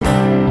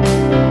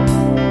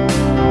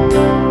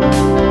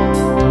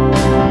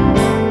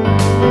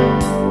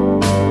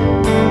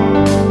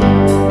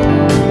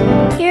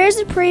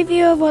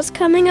what's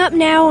coming up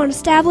now on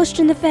Established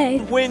in the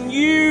Faith. When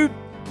you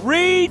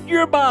read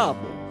your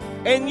Bible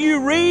and you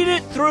read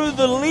it through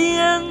the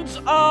lens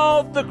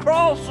of the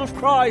cross of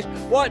Christ,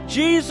 what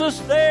Jesus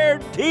there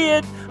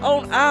did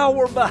on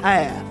our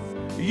behalf,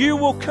 you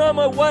will come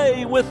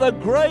away with a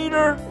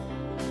greater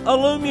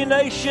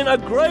illumination, a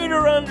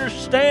greater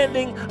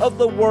understanding of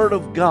the Word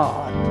of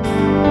God.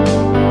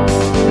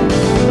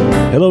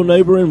 Hello,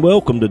 neighbor, and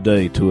welcome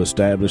today to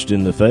Established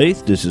in the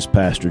Faith. This is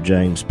Pastor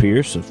James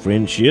Pierce of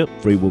Friendship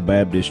Free Will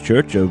Baptist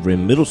Church over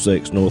in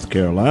Middlesex, North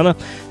Carolina,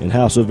 and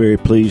how so very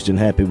pleased and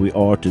happy we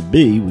are to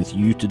be with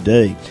you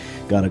today.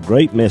 Got a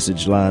great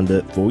message lined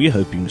up for you.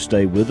 Hope you can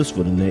stay with us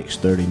for the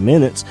next 30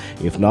 minutes.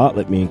 If not,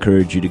 let me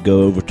encourage you to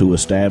go over to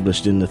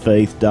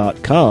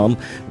establishedinthefaith.com.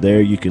 There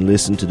you can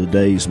listen to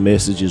today's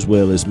message as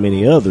well as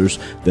many others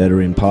that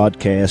are in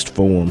podcast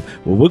form.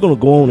 Well, we're going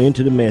to go on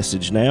into the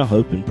message now.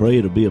 Hope and pray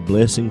it'll be a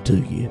blessing to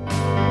you.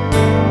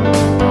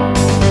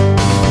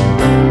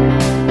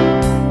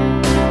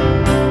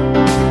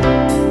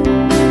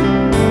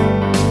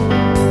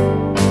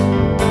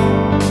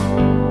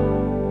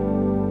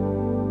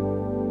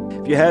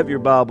 If you have your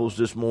Bibles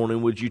this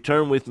morning, would you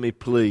turn with me,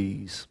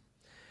 please,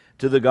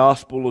 to the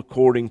Gospel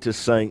according to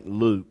St.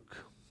 Luke.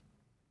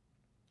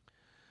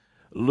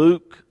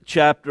 Luke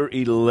chapter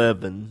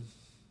 11.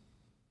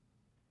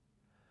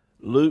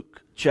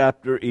 Luke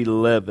chapter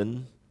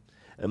 11.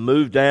 And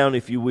move down,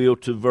 if you will,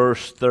 to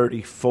verse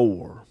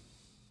 34.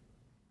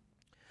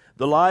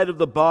 The light of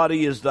the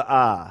body is the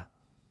eye.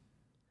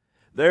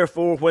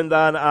 Therefore, when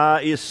thine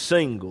eye is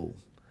single,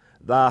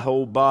 thy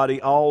whole body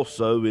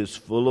also is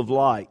full of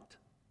light.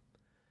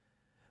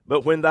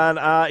 But when thine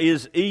eye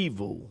is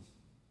evil,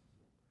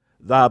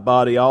 thy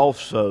body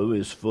also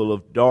is full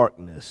of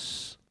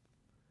darkness.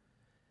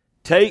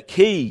 Take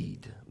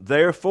heed,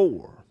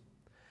 therefore,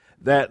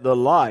 that the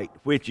light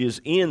which is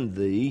in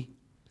thee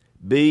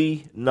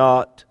be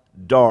not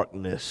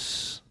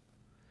darkness.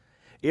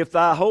 If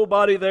thy whole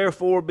body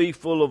therefore be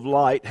full of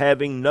light,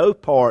 having no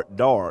part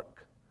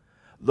dark,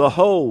 the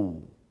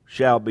whole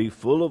shall be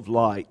full of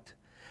light,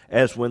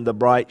 as when the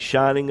bright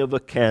shining of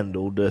a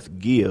candle doth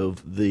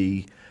give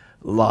thee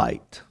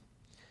light.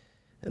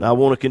 And I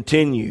want to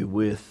continue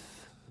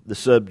with the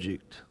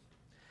subject,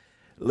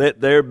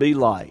 let there be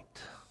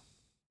light.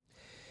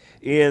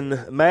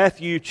 In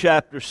Matthew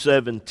chapter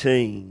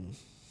 17,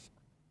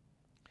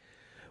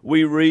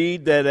 we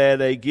read that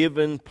at a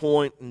given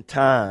point in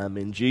time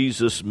in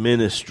Jesus'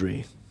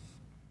 ministry,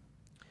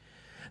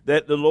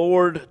 that the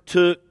Lord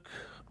took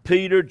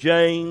Peter,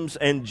 James,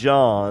 and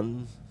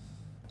John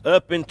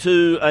up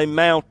into a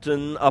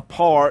mountain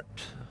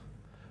apart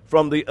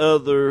from the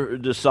other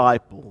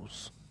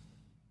disciples.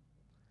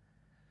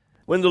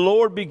 When the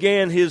Lord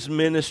began His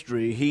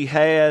ministry, He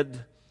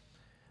had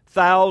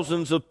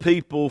thousands of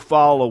people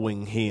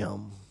following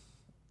Him.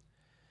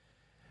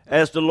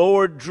 As the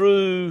Lord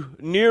drew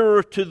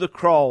nearer to the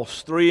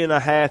cross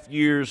 3.5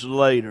 years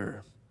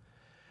later,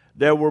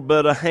 there were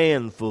but a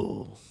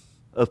handful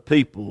of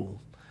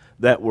people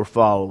that were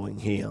following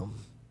Him.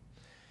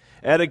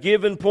 At a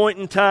given point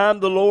in time,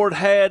 the Lord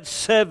had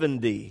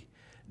 70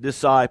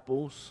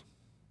 disciples.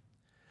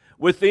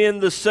 Within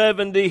the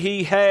 70,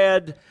 He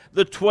had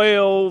the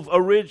 12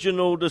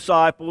 original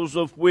disciples,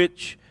 of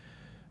which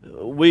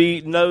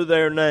we know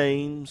their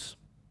names.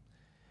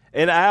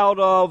 And out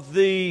of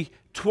the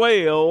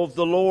 12,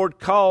 the Lord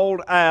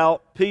called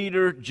out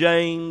Peter,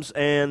 James,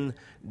 and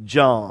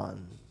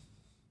John.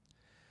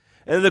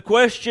 And the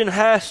question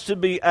has to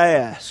be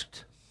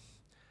asked,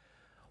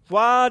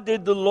 why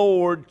did the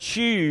Lord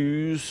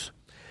choose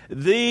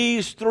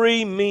these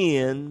three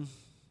men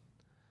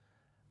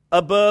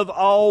above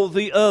all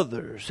the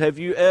others? Have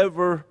you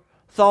ever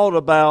thought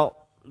about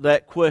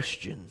that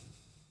question?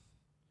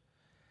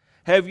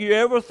 Have you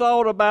ever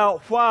thought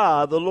about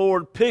why the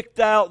Lord picked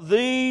out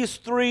these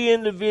three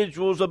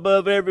individuals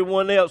above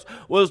everyone else?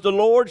 Was the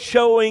Lord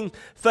showing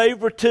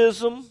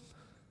favoritism?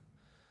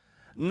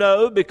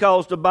 No,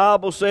 because the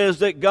Bible says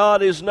that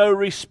God is no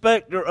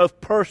respecter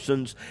of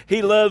persons.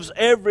 He loves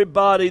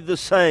everybody the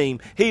same.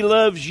 He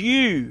loves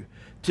you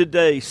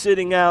today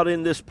sitting out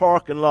in this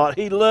parking lot.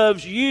 He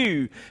loves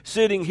you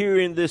sitting here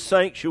in this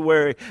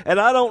sanctuary. And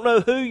I don't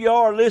know who you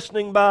are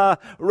listening by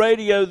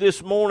radio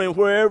this morning,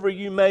 wherever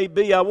you may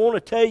be. I want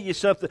to tell you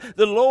something.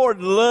 The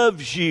Lord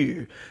loves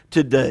you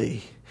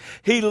today.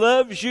 He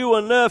loves you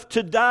enough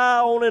to die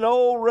on an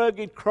old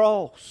rugged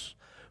cross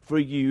for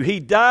you. He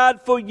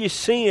died for your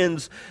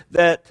sins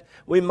that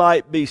we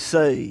might be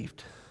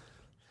saved.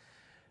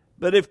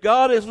 But if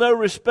God is no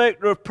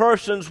respecter of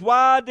persons,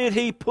 why did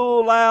He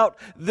pull out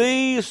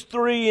these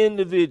three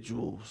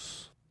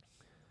individuals?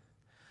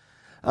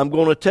 I'm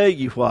going to tell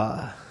you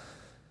why.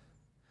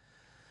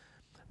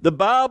 The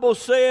Bible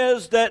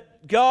says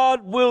that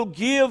God will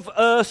give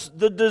us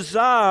the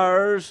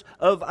desires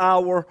of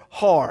our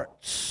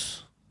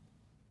hearts.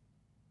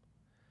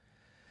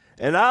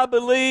 And I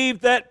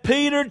believe that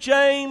Peter,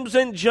 James,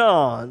 and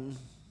John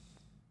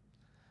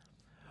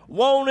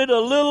wanted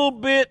a little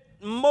bit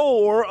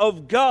more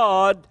of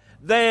God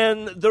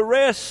than the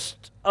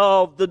rest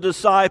of the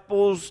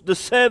disciples, the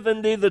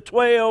 70, the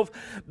 12,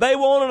 they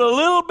wanted a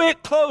little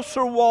bit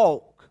closer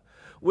walk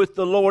with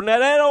the Lord. Now,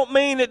 that don't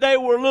mean that they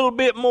were a little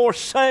bit more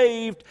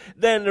saved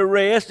than the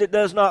rest. It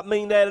does not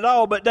mean that at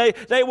all. But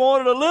they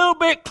wanted a little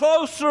bit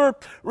closer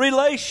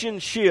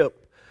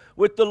relationship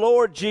with the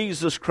Lord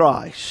Jesus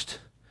Christ.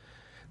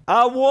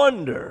 I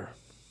wonder,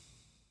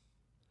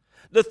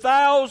 the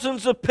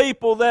thousands of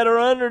people that are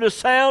under the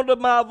sound of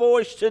my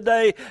voice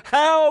today,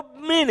 how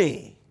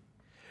many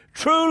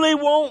truly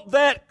want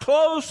that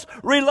close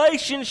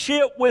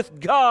relationship with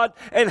God,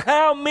 and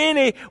how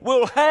many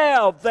will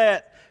have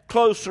that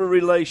closer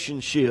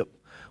relationship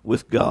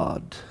with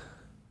God?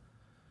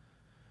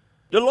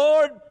 The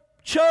Lord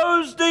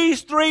chose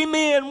these three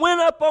men, went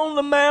up on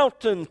the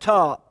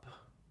mountaintop,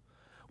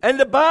 and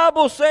the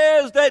Bible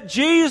says that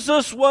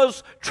Jesus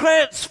was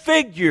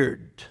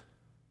transfigured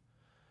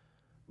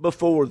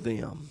before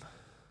them.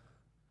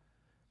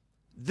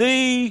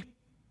 The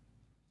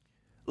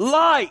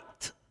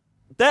light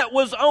that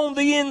was on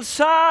the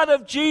inside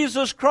of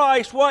Jesus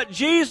Christ, what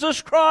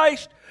Jesus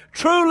Christ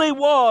truly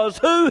was,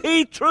 who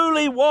He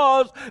truly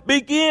was,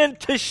 began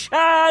to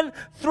shine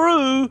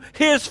through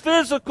His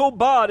physical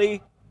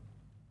body,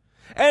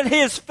 and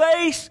His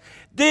face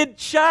did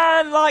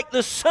shine like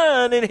the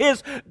sun, and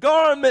His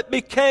garment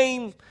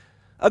became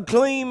a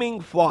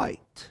gleaming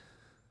white.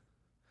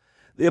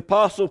 The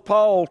Apostle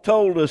Paul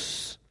told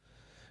us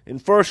in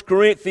 1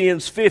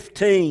 Corinthians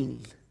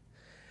 15,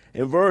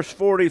 in verse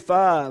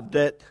 45,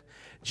 that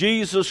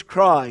Jesus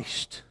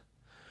Christ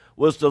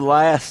was the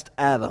last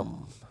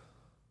Adam.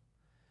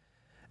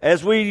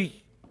 As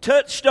we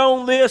touched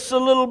on this a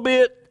little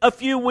bit a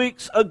few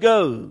weeks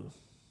ago,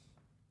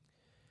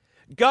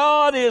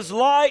 God is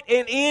light,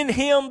 and in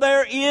Him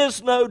there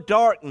is no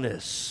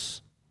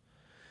darkness.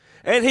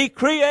 And He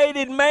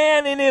created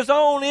man in His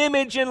own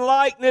image and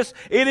likeness.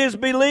 It is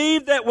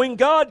believed that when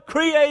God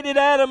created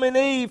Adam and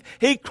Eve,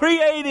 He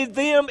created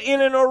them in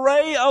an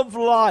array of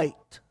light.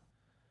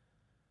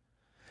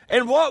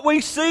 And what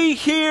we see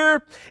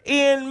here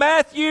in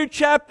Matthew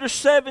chapter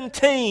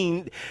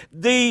 17,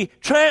 the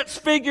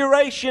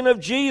transfiguration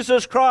of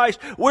Jesus Christ,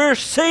 we're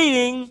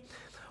seeing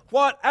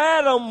what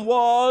Adam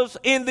was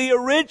in the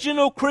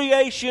original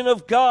creation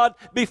of God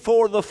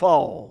before the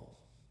fall.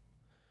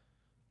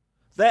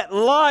 That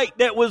light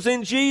that was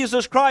in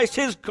Jesus Christ,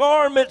 His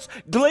garments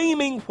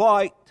gleaming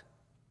white.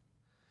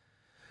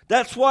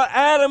 That's what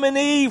Adam and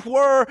Eve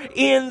were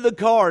in the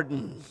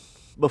garden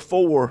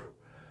before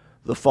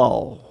the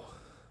fall.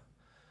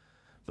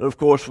 But of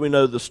course, we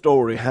know the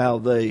story, how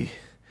they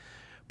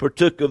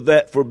partook of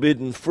that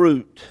forbidden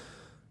fruit.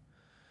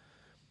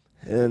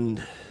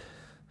 And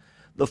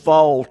the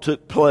fall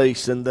took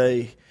place, and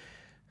they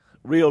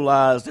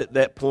realized at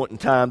that point in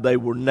time they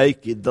were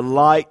naked. The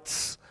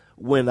lights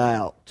went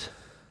out.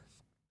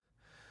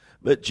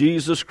 But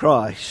Jesus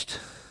Christ,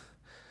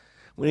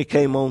 when He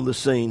came on the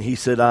scene, He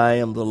said, "I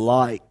am the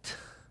light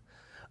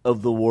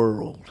of the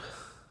world."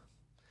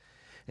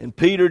 And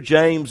Peter,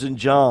 James, and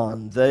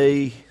John,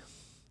 they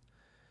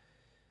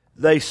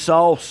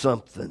saw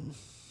something.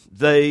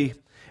 They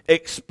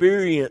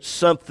experienced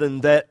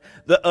something that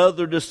the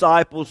other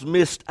disciples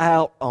missed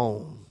out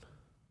on.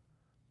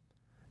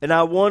 And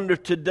I wonder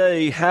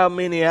today how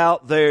many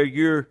out there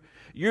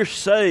you're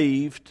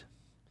saved,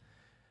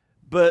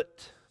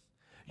 but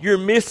you're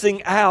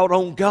missing out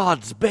on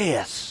God's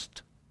best.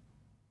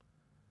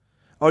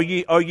 Are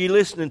you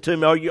listening to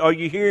me? Are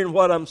you hearing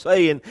what I'm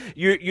saying?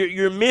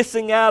 You're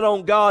missing out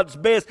on God's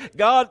best.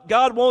 God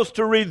wants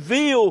to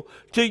reveal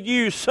to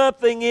you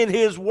something in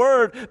His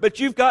Word, but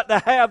you've got to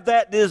have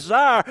that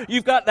desire.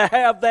 You've got to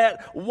have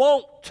that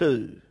want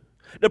to.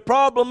 The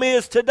problem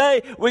is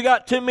today we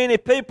got too many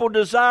people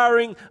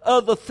desiring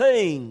other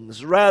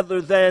things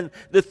rather than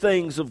the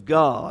things of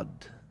God.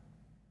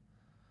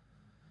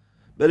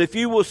 But if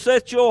you will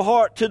set your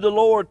heart to the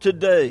Lord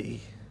today,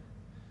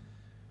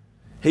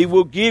 He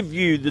will give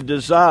you the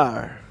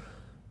desire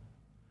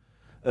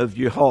of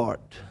your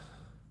heart.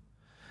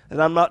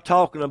 And I'm not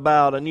talking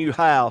about a new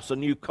house, a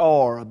new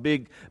car, a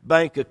big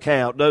bank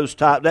account, those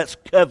type. That's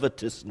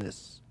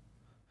covetousness.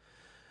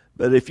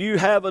 But if you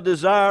have a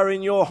desire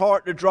in your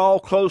heart to draw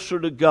closer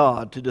to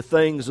God, to the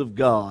things of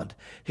God,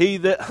 he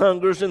that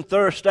hungers and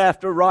thirsts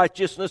after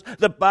righteousness,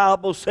 the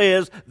Bible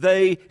says,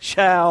 they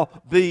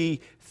shall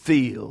be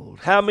filled.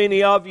 How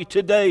many of you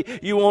today,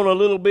 you want a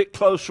little bit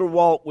closer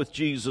walk with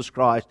Jesus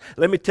Christ?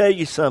 Let me tell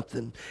you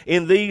something.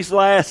 In these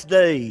last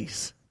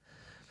days,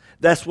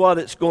 that's what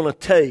it's going to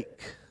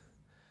take,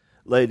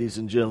 ladies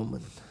and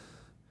gentlemen.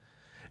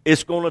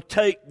 It's going to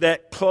take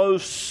that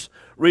close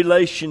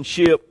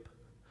relationship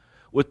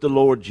with the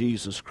Lord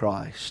Jesus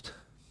Christ.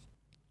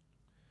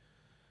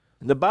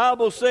 And the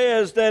Bible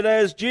says that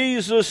as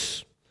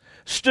Jesus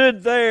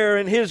stood there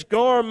in his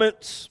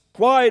garments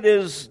white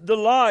as the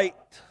light,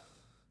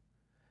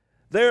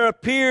 there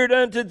appeared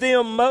unto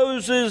them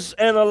Moses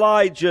and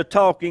Elijah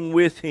talking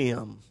with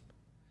him.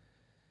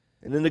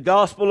 And in the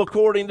Gospel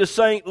according to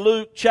St.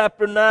 Luke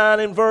chapter 9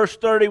 and verse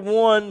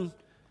 31,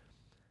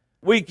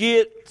 we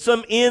get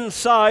some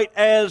insight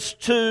as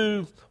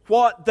to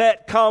what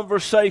that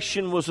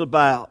conversation was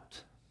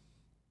about.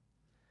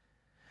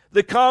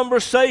 The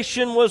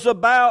conversation was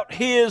about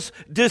His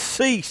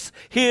decease,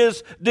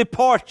 His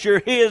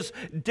departure, His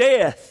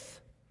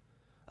death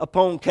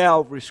upon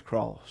Calvary's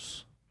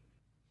cross.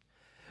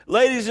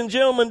 Ladies and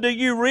gentlemen, do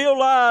you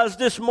realize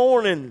this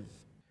morning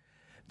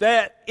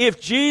that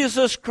if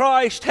Jesus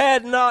Christ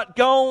had not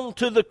gone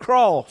to the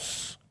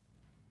cross,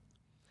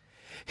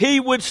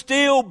 He would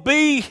still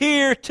be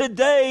here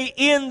today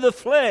in the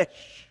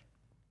flesh?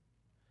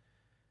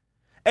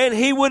 And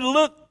He would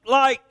look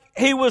like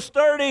He was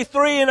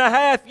 33 and a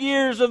half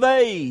years of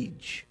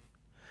age,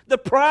 the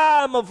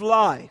prime of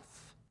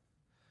life,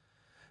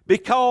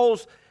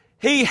 because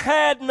He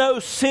had no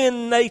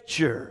sin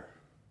nature,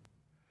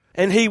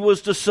 and He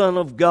was the Son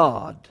of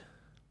God.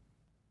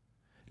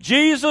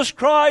 Jesus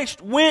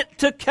Christ went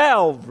to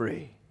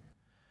Calvary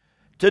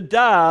to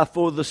die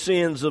for the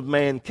sins of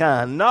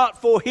mankind, not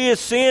for His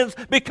sins,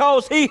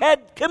 because He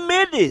had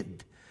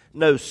committed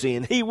no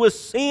sin. He was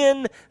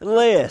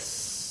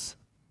sinless.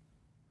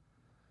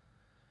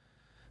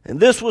 And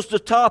this was the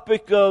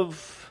topic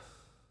of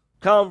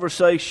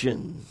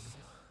conversation.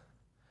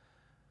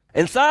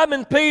 And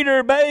Simon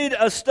Peter made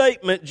a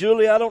statement.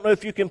 Julie, I don't know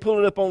if you can pull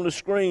it up on the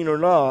screen or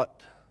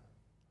not.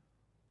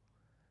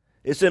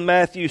 It's in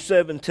Matthew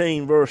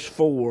 17, verse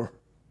 4.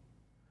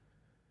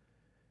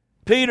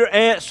 Peter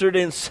answered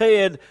and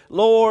said,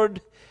 Lord,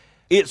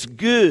 it's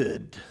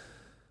good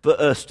for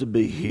us to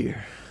be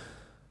here.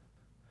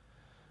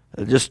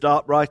 I'll just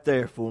stop right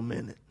there for a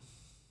minute.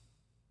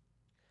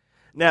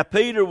 Now,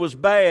 Peter was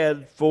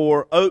bad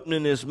for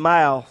opening his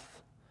mouth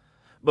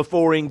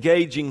before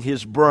engaging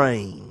his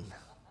brain.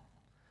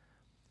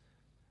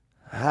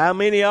 How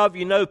many of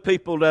you know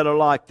people that are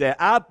like that?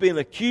 I've been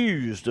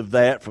accused of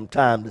that from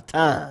time to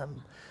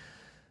time.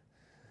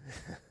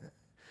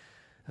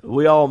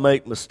 We all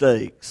make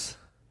mistakes.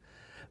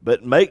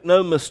 But make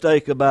no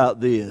mistake about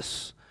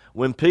this.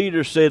 When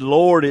Peter said,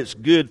 Lord, it's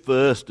good for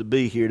us to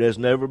be here, there's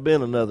never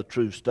been another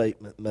true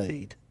statement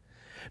made.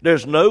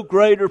 There's no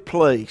greater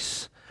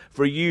place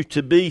for you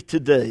to be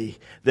today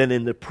than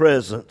in the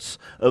presence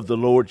of the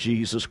Lord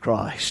Jesus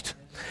Christ.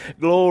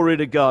 Glory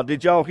to God.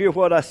 Did y'all hear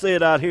what I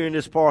said out here in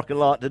this parking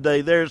lot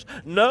today? There's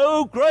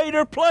no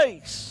greater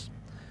place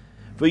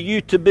for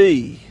you to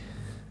be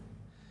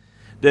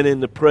than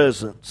in the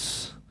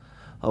presence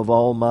of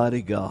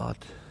Almighty God.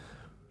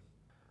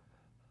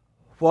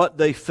 What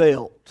they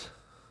felt,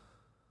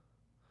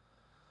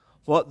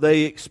 what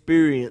they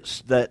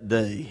experienced that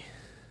day,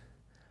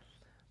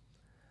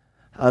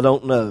 I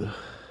don't know.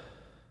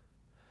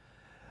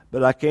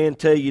 But I can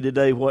tell you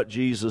today what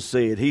Jesus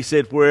said. He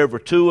said, wherever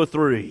two or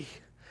three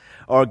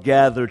are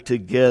gathered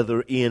together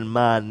in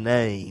my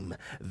name,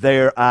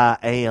 there I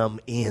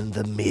am in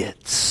the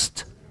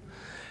midst.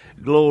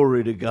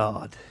 Glory to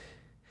God.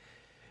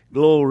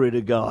 Glory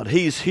to God.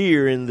 He's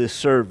here in this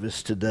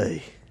service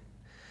today.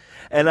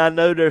 And I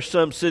know there's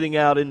some sitting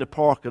out in the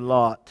parking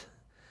lot.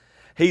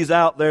 He's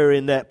out there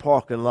in that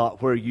parking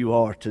lot where you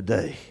are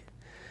today.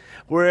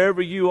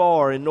 Wherever you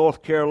are in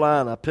North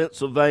Carolina,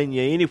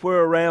 Pennsylvania,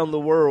 anywhere around the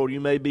world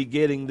you may be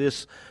getting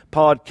this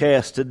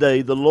podcast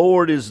today, the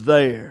Lord is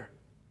there.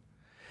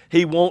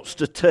 He wants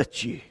to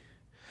touch you.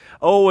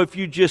 Oh, if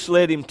you just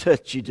let Him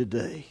touch you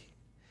today.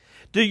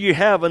 Do you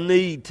have a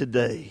need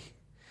today?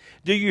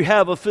 Do you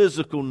have a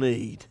physical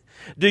need?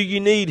 Do you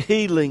need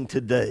healing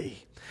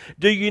today?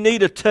 Do you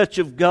need a touch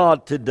of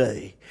God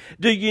today?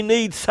 Do you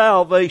need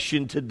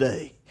salvation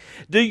today?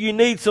 Do you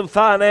need some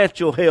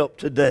financial help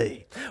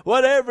today?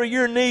 Whatever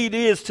your need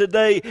is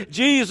today,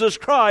 Jesus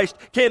Christ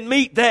can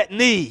meet that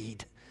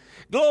need.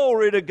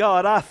 Glory to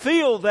God. I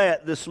feel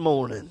that this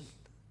morning.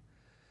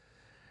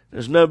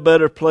 There's no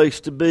better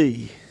place to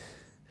be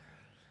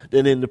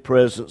than in the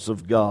presence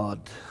of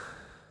God.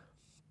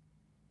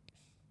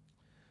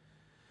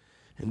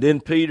 And then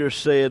Peter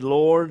said,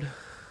 Lord,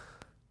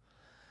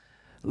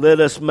 let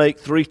us make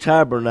 3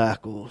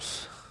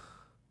 tabernacles.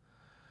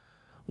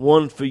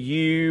 One for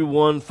you,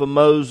 one for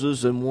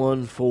Moses, and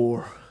one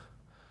for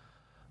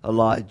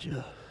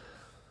Elijah.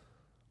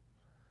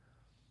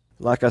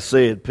 Like I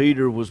said,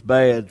 Peter was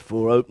bad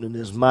for opening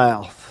his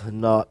mouth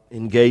and not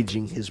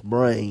engaging his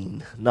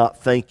brain,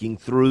 not thinking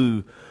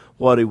through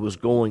what he was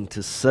going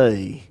to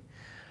say.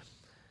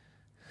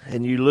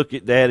 And you look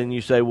at that and you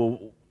say,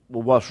 well,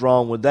 what's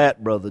wrong with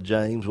that, Brother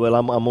James? Well,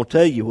 I'm going to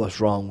tell you what's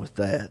wrong with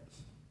that.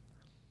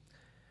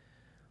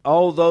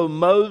 Although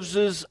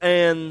Moses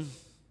and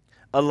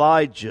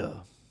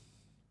Elijah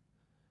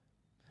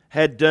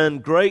had done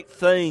great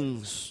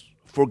things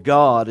for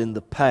God in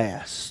the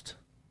past,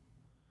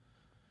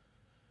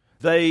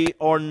 they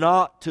are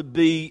not to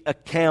be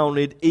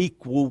accounted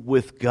equal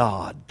with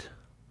God.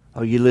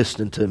 Are you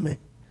listening to me?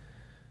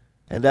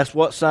 And that's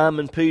what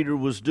Simon Peter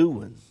was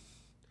doing.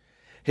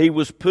 He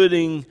was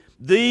putting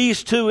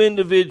these two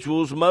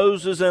individuals,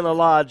 Moses and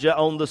Elijah,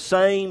 on the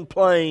same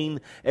plane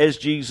as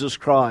Jesus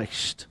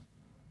Christ.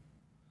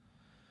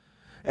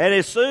 And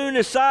as soon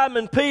as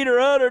Simon Peter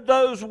uttered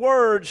those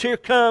words, here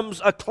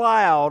comes a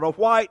cloud, a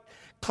white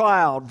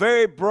cloud,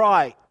 very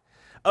bright,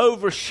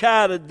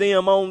 overshadowed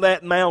them on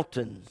that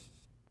mountain.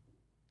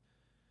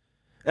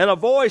 And a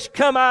voice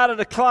come out of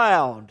the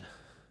cloud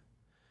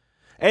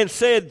and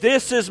said,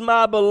 "This is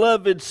my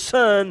beloved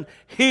Son,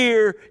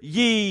 hear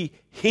ye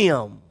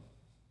him."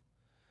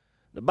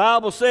 The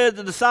Bible said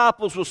the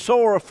disciples were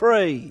sore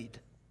afraid.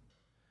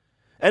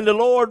 And the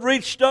Lord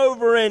reached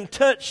over and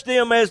touched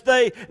them as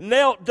they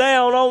knelt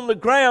down on the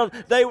ground.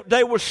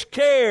 They were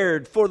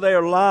scared for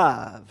their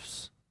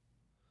lives.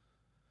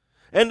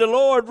 And the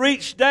Lord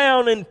reached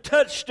down and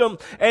touched them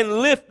and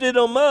lifted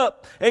them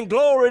up. And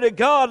glory to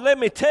God, let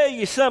me tell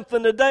you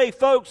something today,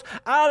 folks.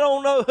 I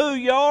don't know who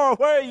you are or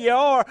where you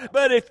are,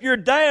 but if you're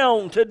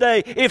down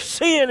today, if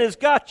sin has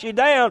got you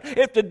down,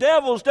 if the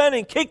devil's done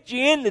and kicked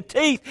you in the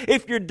teeth,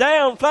 if you're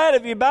down flat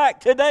of your back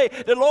today,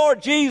 the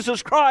Lord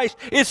Jesus Christ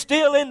is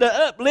still in the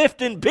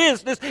uplifting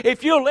business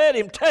if you'll let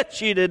Him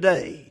touch you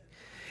today.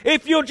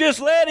 If you'll just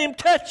let Him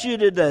touch you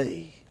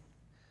today.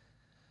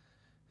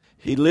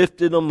 He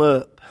lifted them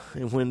up,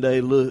 and when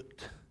they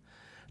looked,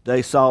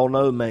 they saw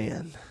no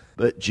man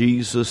but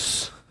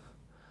Jesus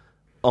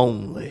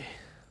only.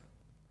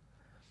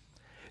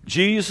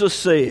 Jesus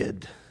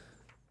said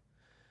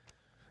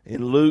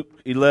in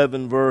Luke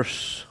 11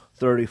 verse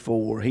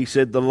 34, He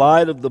said, "The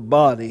light of the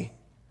body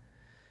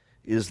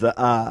is the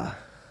eye."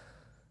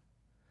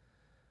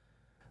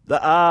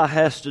 The eye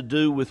has to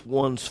do with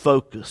one's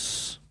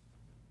focus.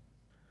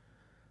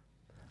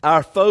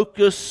 Our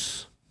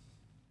focus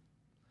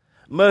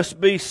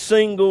must be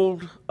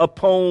singled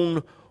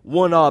upon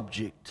one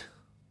object,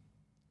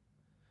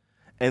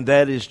 and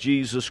that is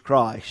Jesus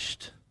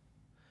Christ.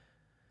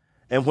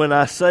 And when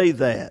I say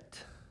that,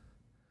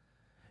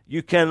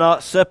 you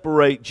cannot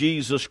separate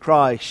Jesus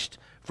Christ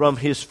from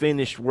His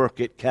finished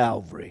work at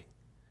Calvary.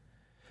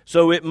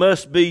 So it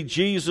must be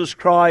Jesus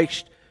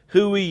Christ,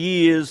 who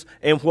He is,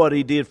 and what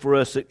He did for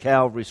us at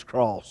Calvary's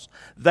cross.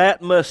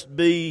 That must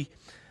be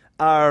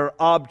our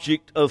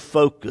object of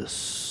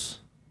focus.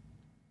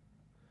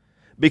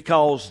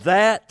 Because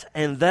that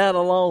and that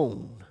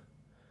alone,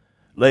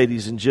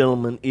 ladies and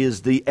gentlemen,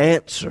 is the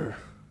answer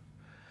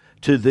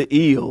to the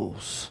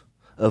ills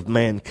of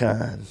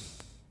mankind.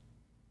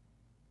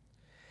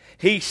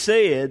 He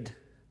said,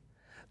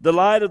 the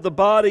light of the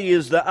body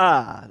is the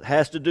eye. It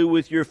has to do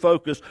with your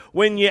focus.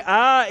 When your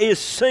eye is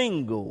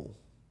single,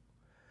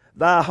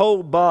 thy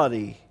whole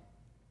body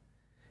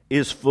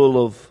is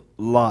full of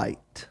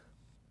light.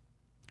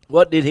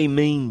 What did He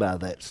mean by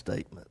that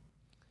statement?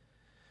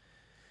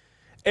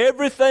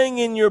 Everything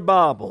in your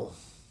Bible,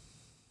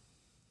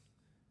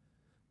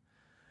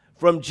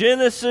 from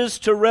Genesis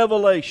to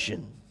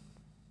Revelation,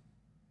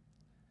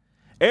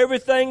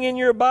 everything in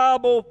your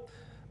Bible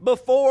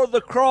before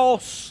the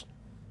cross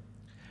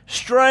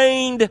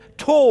strained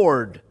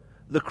toward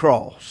the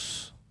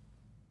cross.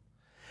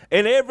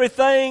 And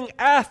everything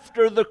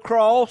after the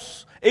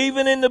cross,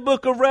 even in the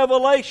book of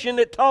Revelation,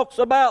 it talks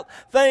about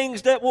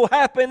things that will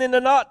happen in the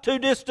not too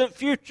distant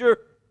future.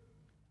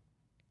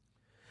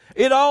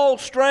 It all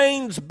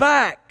strains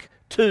back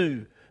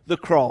to the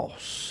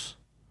cross,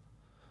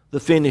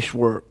 the finished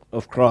work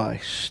of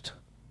Christ.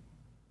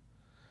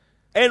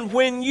 And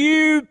when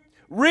you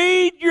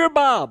read your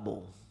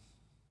Bible,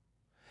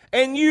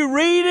 and you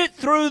read it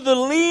through the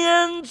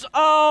lens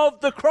of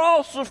the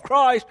cross of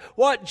Christ,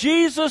 what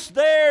Jesus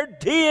there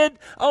did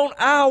on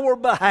our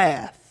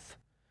behalf,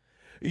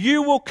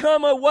 you will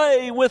come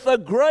away with a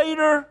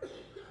greater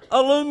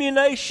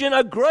illumination,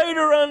 a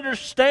greater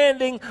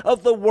understanding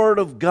of the Word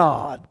of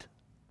God.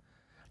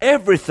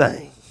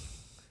 Everything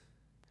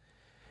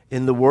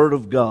in the Word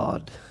of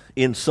God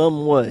in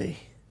some way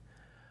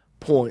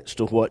points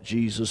to what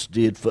Jesus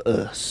did for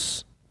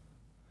us.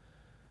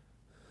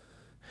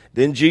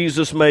 Then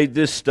Jesus made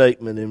this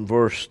statement in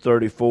verse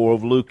 34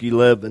 of Luke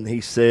 11.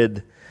 He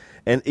said,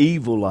 an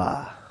evil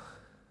eye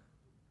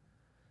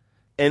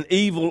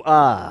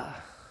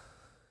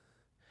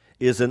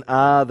is an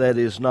eye that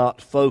is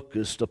not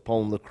focused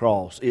upon the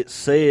cross. It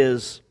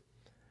says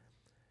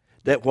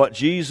that what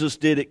Jesus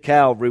did at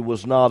Calvary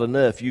was not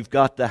enough. You've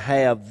got to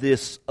have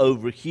this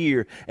over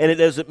here. And it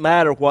doesn't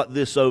matter what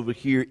this over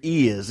here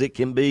is. It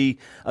can be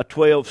a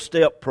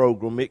 12-step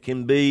program. It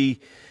can be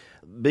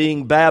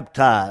being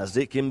baptized.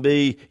 It can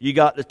be you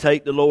got to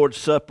take the Lord's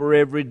Supper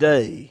every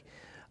day.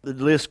 The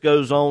list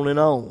goes on and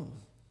on.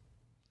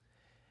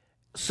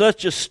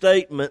 Such a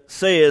statement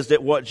says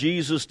that what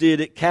Jesus did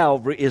at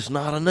Calvary is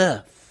not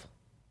enough.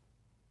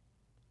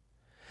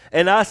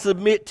 And I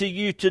submit to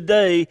you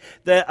today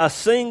that a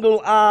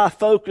single eye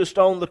focused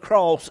on the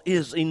cross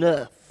is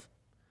enough.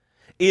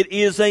 It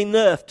is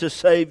enough to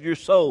save your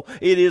soul.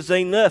 It is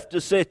enough to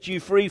set you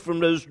free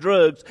from those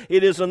drugs.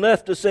 It is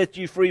enough to set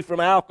you free from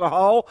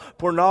alcohol,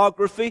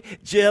 pornography,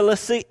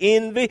 jealousy,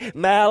 envy,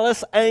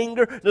 malice,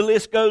 anger. The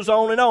list goes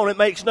on and on. It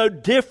makes no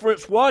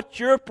difference what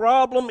your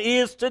problem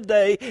is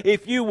today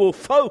if you will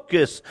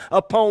focus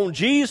upon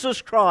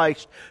Jesus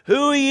Christ,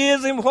 who He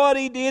is and what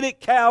He did at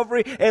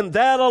Calvary, and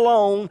that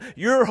alone,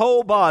 your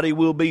whole body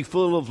will be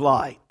full of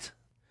light.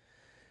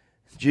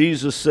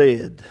 Jesus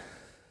said,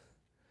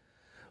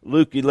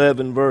 Luke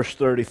 11 verse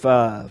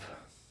 35,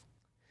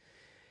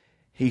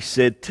 he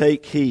said,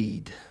 take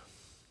heed.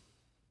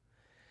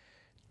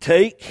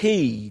 Take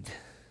heed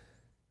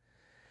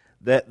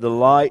that the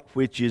light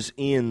which is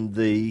in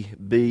thee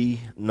be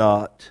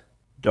not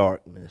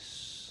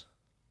darkness.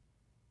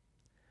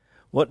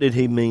 What did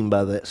he mean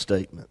by that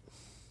statement?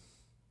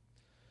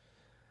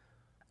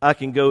 I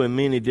can go in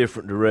many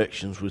different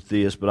directions with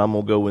this, but I'm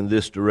going to go in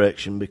this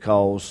direction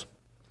because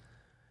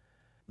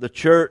the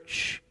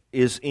church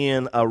is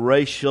in a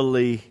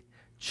racially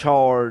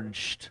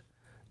charged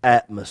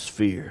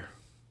atmosphere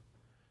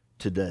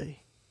today.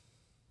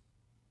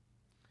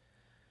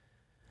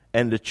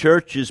 And the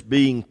church is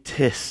being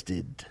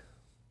tested.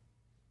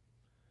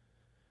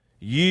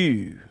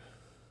 You,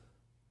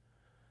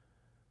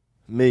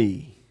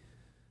 me,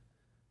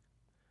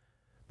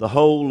 the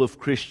whole of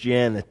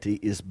Christianity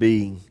is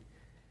being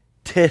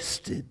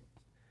tested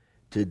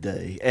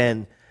today.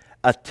 And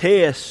a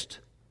test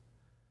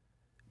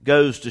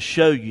goes to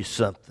show you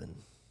something.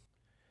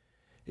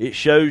 It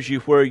shows you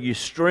where your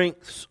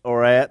strengths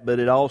are at, but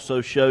it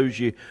also shows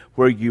you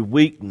where your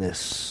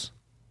weakness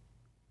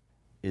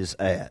is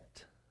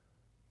at.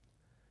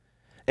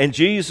 And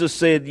Jesus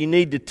said you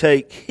need to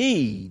take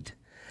heed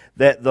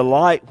that the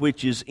light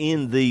which is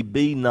in thee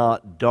be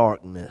not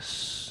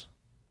darkness.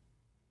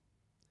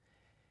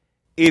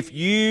 If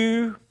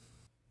you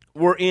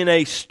were in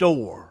a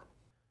store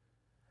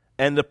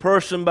and the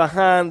person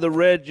behind the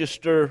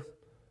register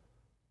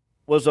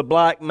was a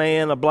black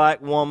man, a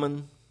black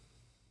woman,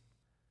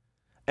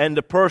 and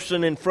the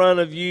person in front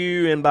of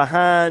you and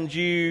behind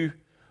you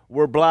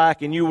were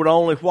black and you were the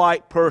only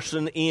white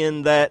person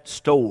in that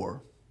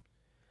store,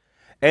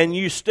 and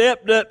you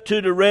stepped up to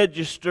the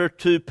register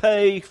to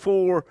pay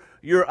for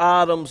your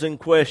items in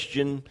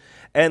question,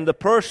 and the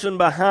person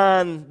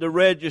behind the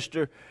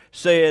register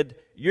said,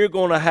 you're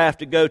going to have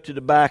to go to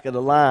the back of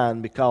the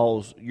line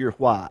because you're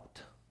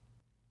white,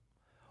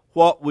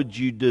 what would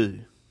you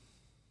do?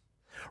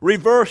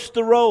 Reverse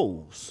the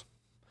roles.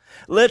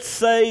 Let's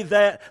say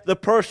that the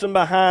person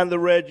behind the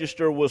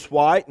register was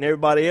white and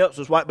everybody else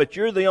was white, but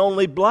you're the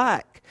only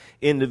black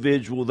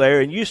individual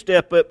there, and you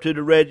step up to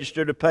the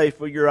register to pay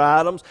for your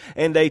items,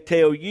 and they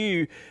tell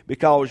you,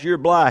 because you're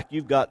black,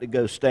 you've got to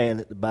go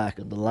stand at the back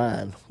of the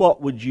line.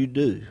 What would you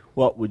do?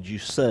 What would you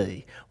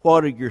say?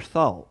 What are your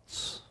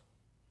thoughts?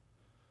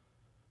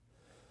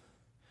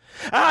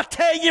 I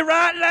tell you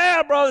right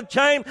now, Brother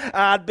James,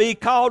 I'd be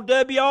called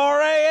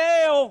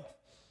WRAL.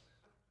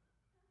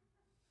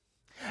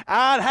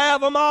 I'd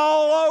have them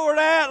all over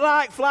that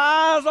like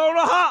flies on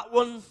a hot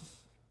one.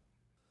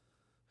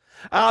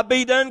 I'd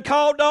be done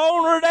called the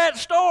owner of that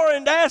store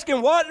and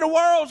asking what in the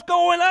world's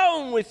going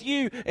on with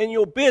you and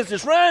your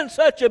business. Run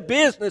such a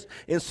business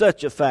in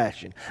such a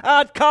fashion.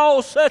 I'd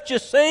cause such a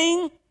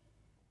scene.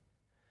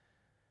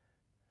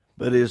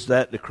 But is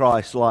that the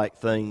Christ-like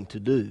thing to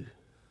do?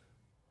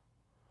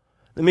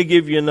 Let me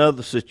give you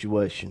another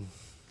situation.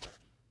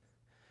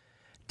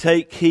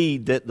 Take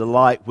heed that the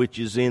light which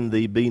is in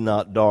thee be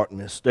not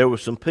darkness. There were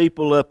some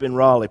people up in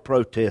Raleigh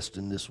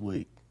protesting this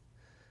week.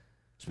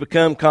 It's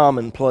become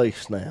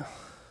commonplace now.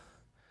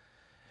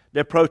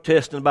 They're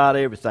protesting about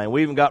everything.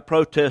 We even got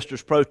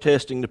protesters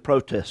protesting the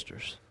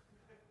protesters.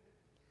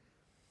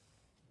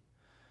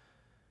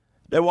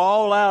 They were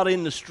all out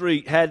in the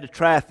street, had the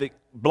traffic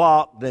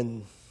blocked,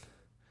 and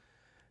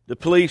the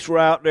police were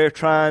out there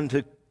trying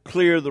to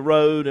clear the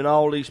road, and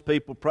all these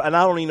people, and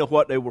I don't even know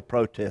what they were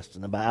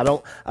protesting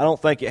about. I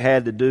don't think it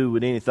had to do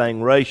with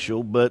anything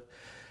racial, but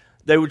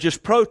they were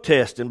just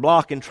protesting,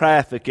 blocking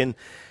traffic, and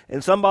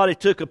somebody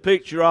took a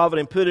picture of it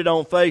and put it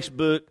on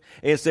Facebook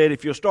and said,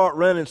 if you'll start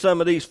running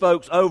some of these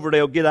folks over,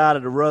 they'll get out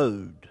of the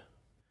road.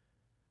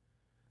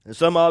 And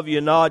some of you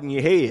are nodding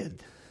your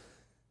head.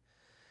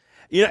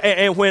 You know,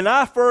 and when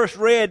I first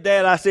read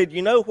that, I said,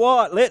 you know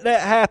what? Let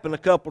that happen a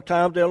couple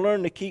times. They'll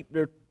learn to keep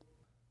their...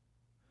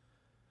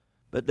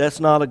 But that's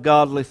not a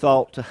godly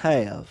thought to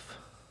have.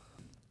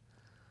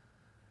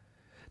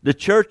 The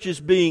church is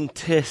being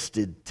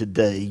tested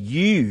today.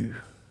 You,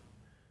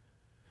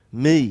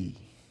 me,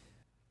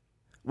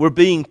 we're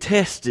being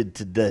tested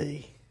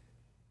today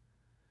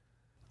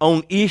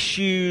on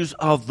issues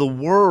of the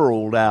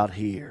world out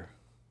here.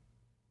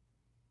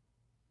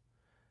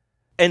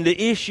 And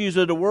the issues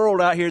of the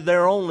world out here,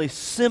 they're only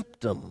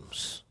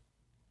symptoms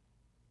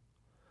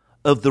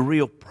of the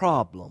real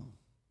problem.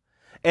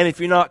 And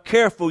if you're not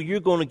careful, you're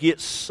going to get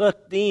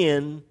sucked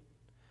in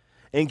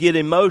and get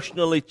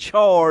emotionally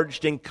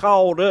charged and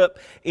caught up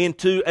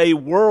into a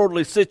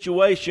worldly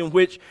situation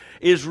which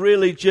is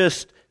really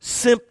just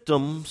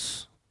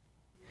symptoms.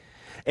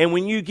 And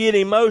when you get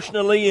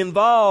emotionally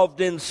involved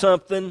in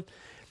something,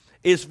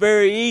 it's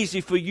very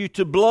easy for you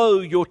to blow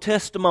your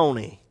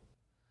testimony.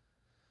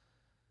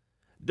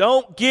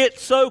 Don't get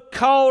so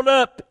caught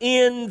up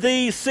in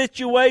these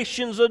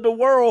situations of the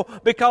world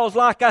because,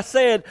 like I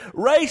said,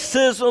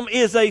 racism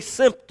is a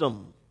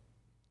symptom.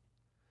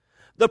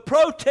 The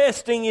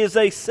protesting is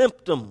a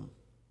symptom.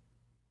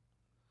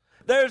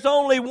 There's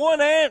only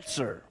one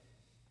answer.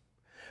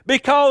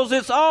 Because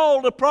it's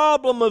all the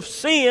problem of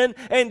sin,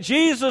 and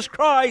Jesus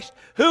Christ,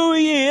 who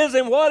He is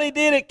and what He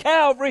did at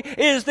Calvary,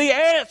 is the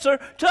answer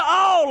to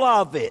all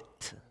of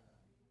it.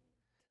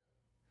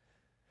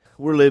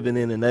 We're living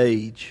in an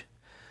age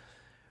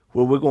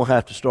where we're going to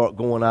have to start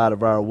going out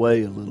of our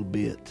way a little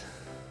bit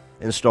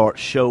and start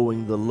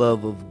showing the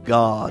love of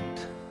God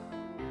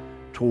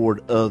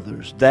toward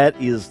others. That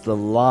is the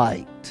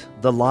light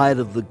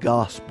of the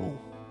gospel.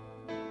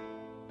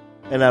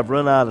 And I've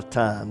run out of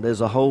time.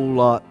 There's a whole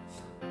lot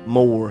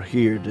more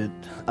here that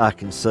I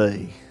can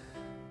say,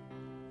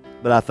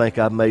 but I think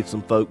I've made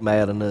some folk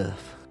mad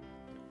enough.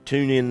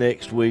 Tune in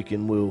next week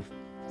and we'll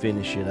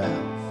finish it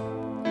out.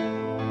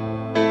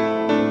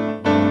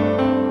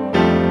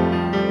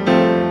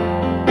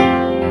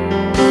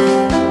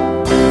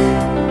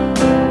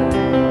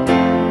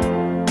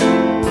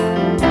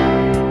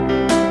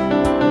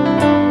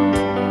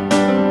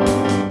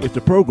 If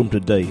the program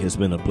today has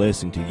been a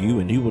blessing to you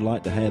and you would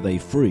like to have a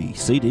free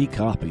CD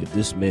copy of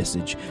this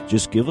message,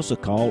 just give us a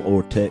call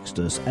or text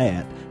us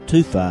at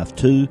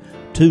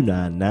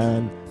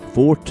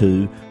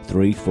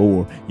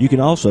 252-299-4234. You can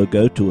also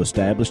go to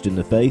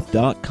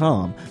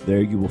establishedinthefaith.com.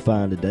 There you will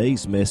find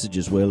today's message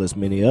as well as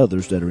many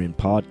others that are in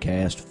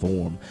podcast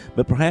form.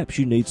 But perhaps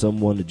you need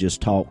someone to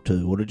just talk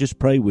to or to just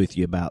pray with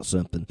you about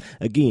something.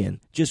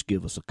 Again, just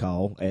give us a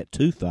call at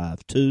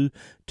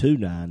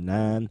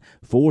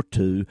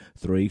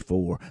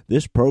 252-299-4234.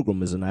 This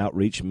program is an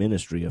outreach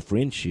ministry of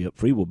Friendship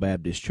Free Will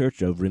Baptist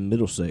Church over in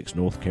Middlesex,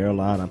 North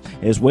Carolina.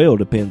 As well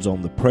depends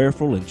on the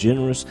prayerful and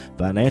generous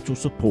financial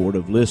support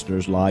of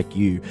listeners like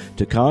you.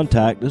 To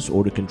contact us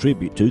or to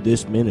contribute to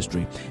this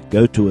ministry,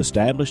 go to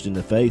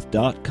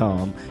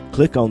establishedinthefaith.com,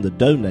 click on the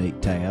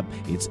Donate tab.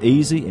 It's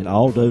easy and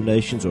all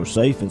donations are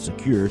safe and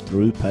secure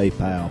through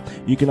PayPal.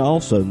 You can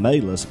also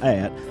mail us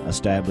at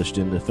Established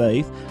in the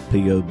Faith,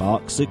 P.O.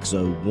 Box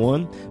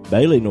 601,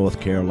 Bailey,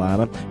 North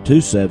Carolina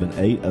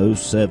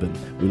 27807.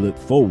 We look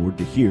forward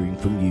to hearing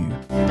from you.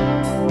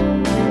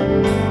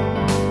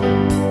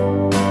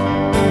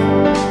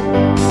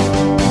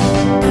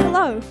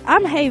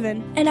 I'm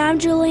Haven. And I'm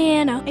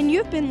Juliana. And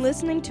you've been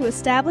listening to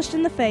Established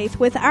in the Faith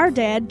with our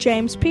dad,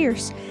 James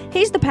Pierce.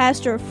 He's the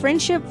pastor of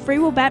Friendship Free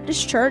Will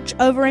Baptist Church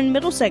over in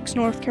Middlesex,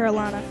 North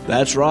Carolina.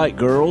 That's right,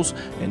 girls.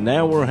 And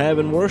now we're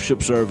having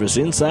worship service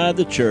inside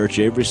the church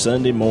every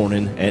Sunday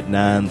morning at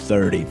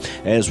 9:30.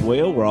 As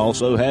well, we're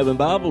also having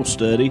Bible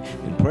study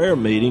and prayer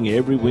meeting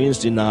every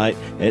Wednesday night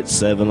at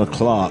 7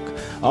 o'clock.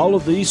 All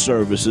of these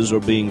services are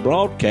being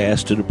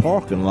broadcast to the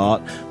parking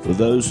lot for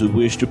those who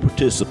wish to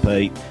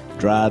participate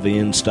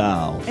drive-in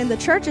style. And the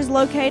church is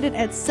located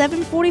at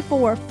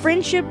 744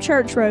 Friendship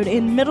Church Road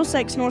in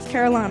Middlesex, North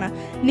Carolina,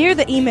 near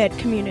the EMED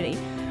community.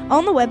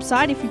 On the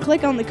website, if you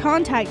click on the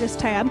Contact Us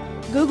tab,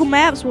 Google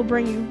Maps will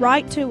bring you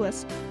right to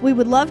us. We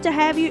would love to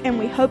have you, and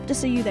we hope to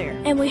see you there.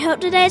 And we hope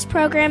today's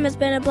program has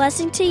been a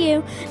blessing to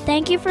you.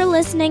 Thank you for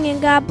listening,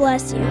 and God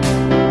bless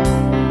you.